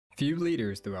Few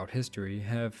leaders throughout history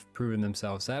have proven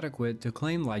themselves adequate to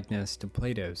claim likeness to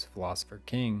Plato's philosopher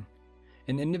king,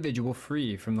 an individual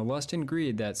free from the lust and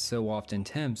greed that so often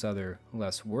tempts other,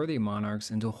 less worthy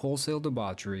monarchs into wholesale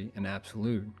debauchery and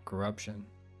absolute corruption.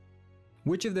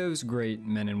 Which of those great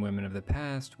men and women of the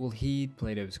past will heed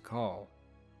Plato's call?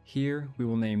 Here we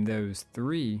will name those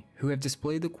three who have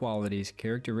displayed the qualities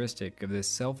characteristic of this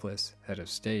selfless head of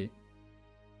state.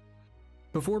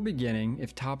 Before beginning,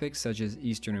 if topics such as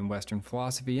Eastern and Western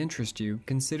philosophy interest you,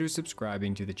 consider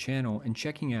subscribing to the channel and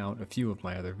checking out a few of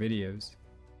my other videos.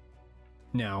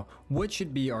 Now, what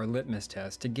should be our litmus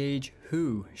test to gauge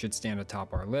who should stand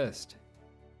atop our list?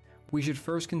 We should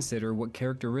first consider what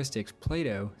characteristics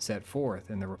Plato set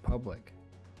forth in the Republic.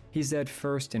 He said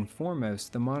first and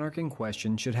foremost the monarch in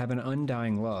question should have an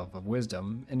undying love of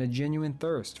wisdom and a genuine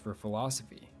thirst for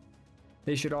philosophy.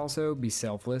 They should also be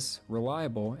selfless,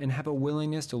 reliable, and have a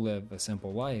willingness to live a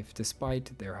simple life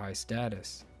despite their high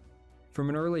status. From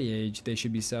an early age, they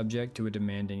should be subject to a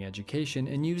demanding education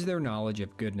and use their knowledge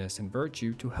of goodness and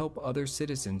virtue to help other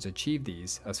citizens achieve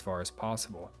these as far as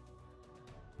possible.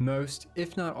 Most,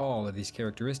 if not all, of these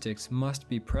characteristics must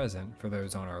be present for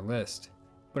those on our list.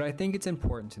 But I think it's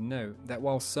important to note that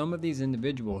while some of these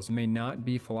individuals may not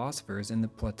be philosophers in the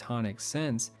Platonic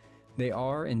sense, they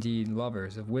are indeed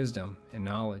lovers of wisdom and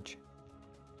knowledge.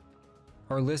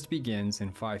 Our list begins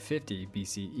in 550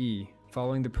 BCE,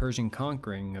 following the Persian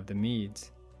conquering of the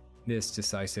Medes. This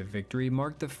decisive victory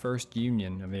marked the first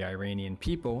union of the Iranian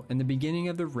people and the beginning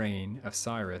of the reign of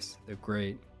Cyrus the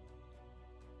Great.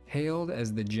 Hailed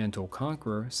as the gentle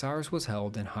conqueror, Cyrus was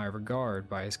held in high regard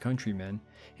by his countrymen,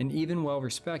 and even well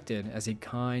respected as a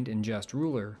kind and just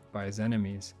ruler by his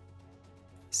enemies.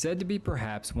 Said to be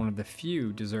perhaps one of the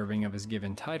few deserving of his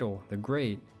given title, the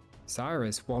Great,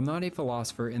 Cyrus, while not a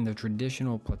philosopher in the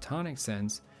traditional Platonic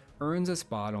sense, earns a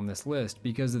spot on this list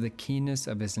because of the keenness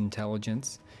of his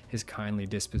intelligence, his kindly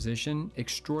disposition,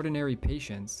 extraordinary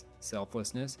patience,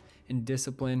 selflessness, and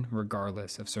discipline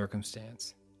regardless of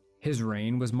circumstance. His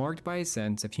reign was marked by a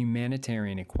sense of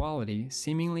humanitarian equality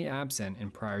seemingly absent in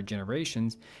prior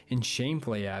generations and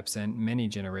shamefully absent many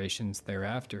generations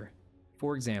thereafter.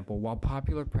 For example, while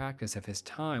popular practice of his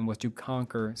time was to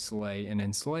conquer, slay, and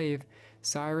enslave,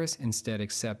 Cyrus instead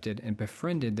accepted and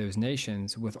befriended those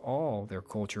nations with all their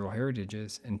cultural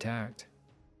heritages intact.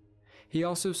 He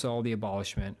also saw the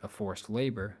abolishment of forced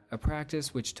labor, a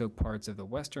practice which took parts of the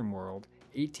Western world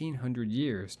 1800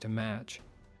 years to match.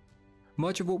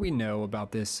 Much of what we know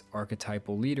about this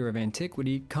archetypal leader of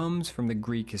antiquity comes from the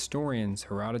Greek historians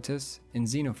Herodotus and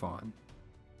Xenophon.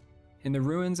 In the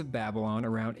ruins of Babylon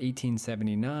around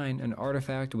 1879, an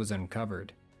artifact was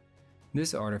uncovered.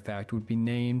 This artifact would be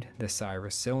named the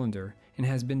Cyrus Cylinder and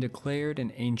has been declared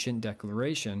an ancient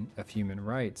declaration of human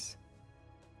rights.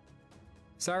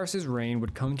 Cyrus's reign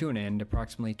would come to an end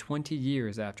approximately 20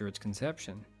 years after its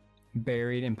conception.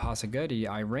 Buried in Pasargadae,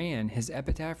 Iran, his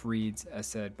epitaph reads, as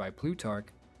said by Plutarch,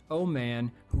 "O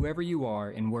man, whoever you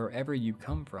are and wherever you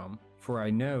come from, for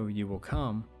I know you will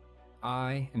come,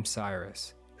 I am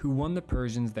Cyrus, who won the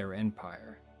Persians their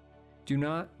empire. Do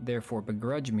not therefore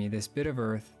begrudge me this bit of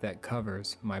earth that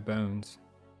covers my bones."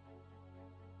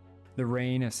 The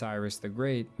reign of Cyrus the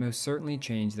Great most certainly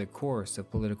changed the course of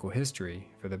political history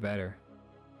for the better.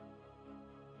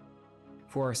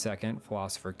 For our second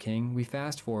philosopher king, we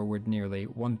fast forward nearly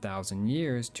 1,000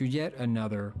 years to yet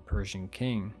another Persian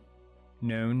king.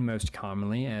 Known most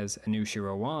commonly as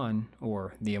Anushirawan,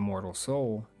 or the Immortal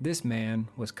Soul, this man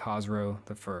was Khosrow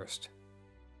I.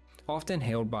 Often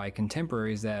hailed by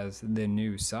contemporaries as the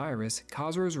new Cyrus,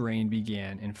 Khosrow's reign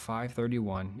began in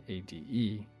 531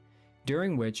 ADE,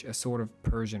 during which a sort of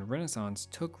Persian Renaissance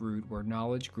took root where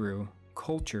knowledge grew,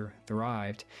 culture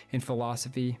thrived, and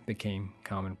philosophy became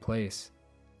commonplace.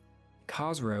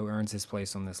 Khosrow earns his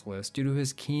place on this list due to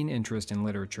his keen interest in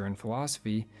literature and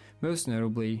philosophy, most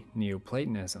notably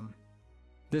Neoplatonism.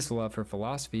 This love for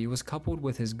philosophy was coupled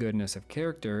with his goodness of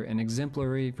character and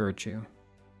exemplary virtue.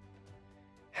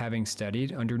 Having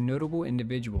studied under notable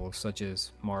individuals such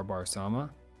as Mar Barsama,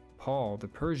 Paul the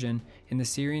Persian, and the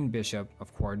Syrian bishop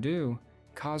of Quardu,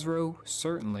 Khosrow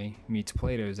certainly meets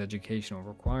Plato's educational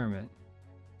requirement.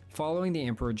 Following the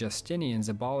Emperor Justinian's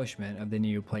abolishment of the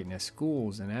Neoplatonist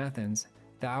schools in Athens,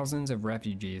 thousands of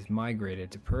refugees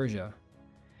migrated to Persia.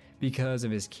 Because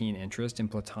of his keen interest in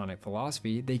Platonic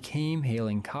philosophy, they came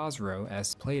hailing Khosrow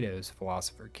as Plato's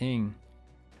philosopher king.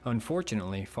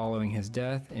 Unfortunately, following his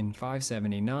death in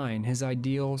 579, his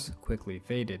ideals quickly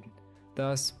faded,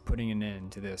 thus putting an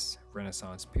end to this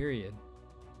Renaissance period.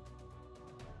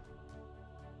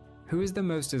 Who is the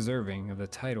most deserving of the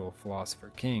title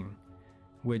Philosopher King?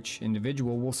 which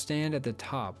individual will stand at the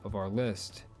top of our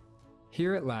list.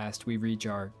 Here at last we reach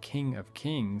our King of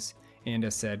Kings, and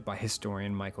as said by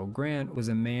historian Michael Grant, was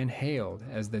a man hailed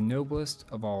as the noblest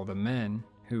of all the men,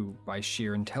 who, by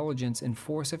sheer intelligence and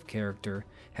force of character,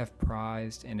 have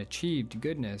prized and achieved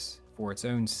goodness for its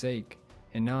own sake,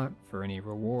 and not for any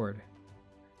reward.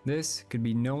 This could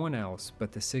be no one else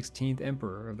but the 16th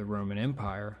emperor of the Roman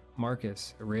Empire,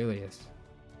 Marcus Aurelius.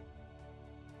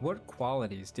 What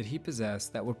qualities did he possess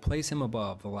that would place him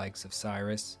above the likes of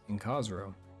Cyrus and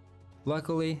Khosrow?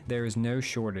 Luckily, there is no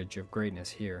shortage of greatness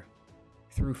here.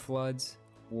 Through floods,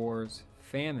 wars,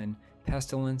 famine,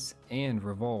 pestilence, and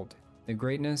revolt, the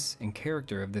greatness and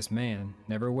character of this man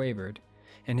never wavered,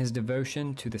 and his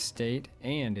devotion to the state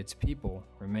and its people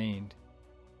remained.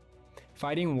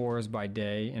 Fighting wars by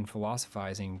day and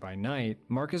philosophizing by night,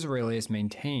 Marcus Aurelius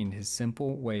maintained his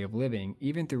simple way of living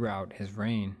even throughout his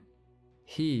reign.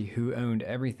 He who owned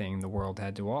everything the world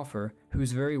had to offer,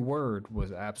 whose very word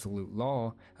was absolute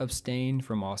law, abstained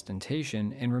from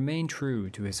ostentation and remained true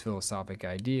to his philosophic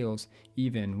ideals,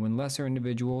 even when lesser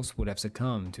individuals would have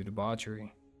succumbed to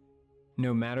debauchery.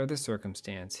 No matter the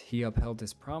circumstance, he upheld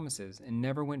his promises and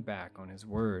never went back on his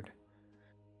word.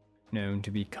 Known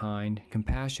to be kind,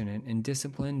 compassionate, and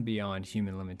disciplined beyond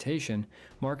human limitation,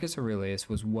 Marcus Aurelius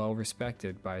was well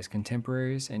respected by his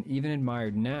contemporaries and even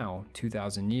admired now,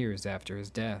 2,000 years after his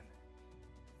death.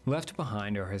 Left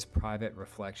behind are his private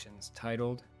reflections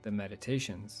titled The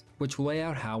Meditations, which lay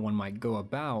out how one might go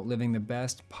about living the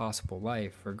best possible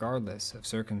life regardless of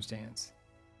circumstance.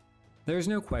 There is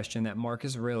no question that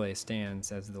Marcus Aurelius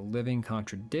stands as the living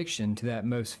contradiction to that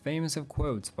most famous of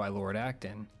quotes by Lord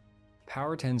Acton: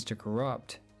 "Power tends to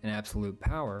corrupt, and absolute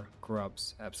power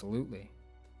corrupts absolutely."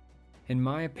 In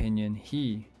my opinion,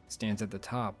 he stands at the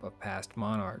top of past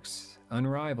monarchs,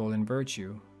 unrivaled in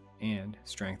virtue and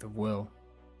strength of will.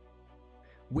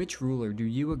 Which ruler do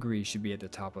you agree should be at the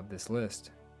top of this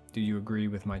list? Do you agree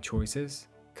with my choices?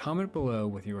 Comment below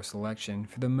with your selection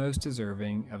for the most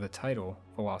deserving of the title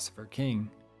Philosopher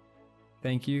King.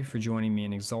 Thank you for joining me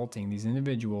in exalting these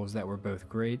individuals that were both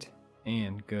great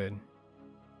and good.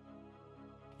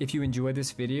 If you enjoyed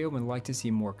this video and would like to see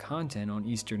more content on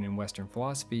Eastern and Western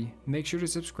philosophy, make sure to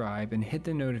subscribe and hit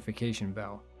the notification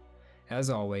bell. As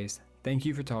always, thank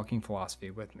you for talking philosophy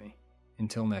with me.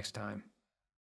 Until next time.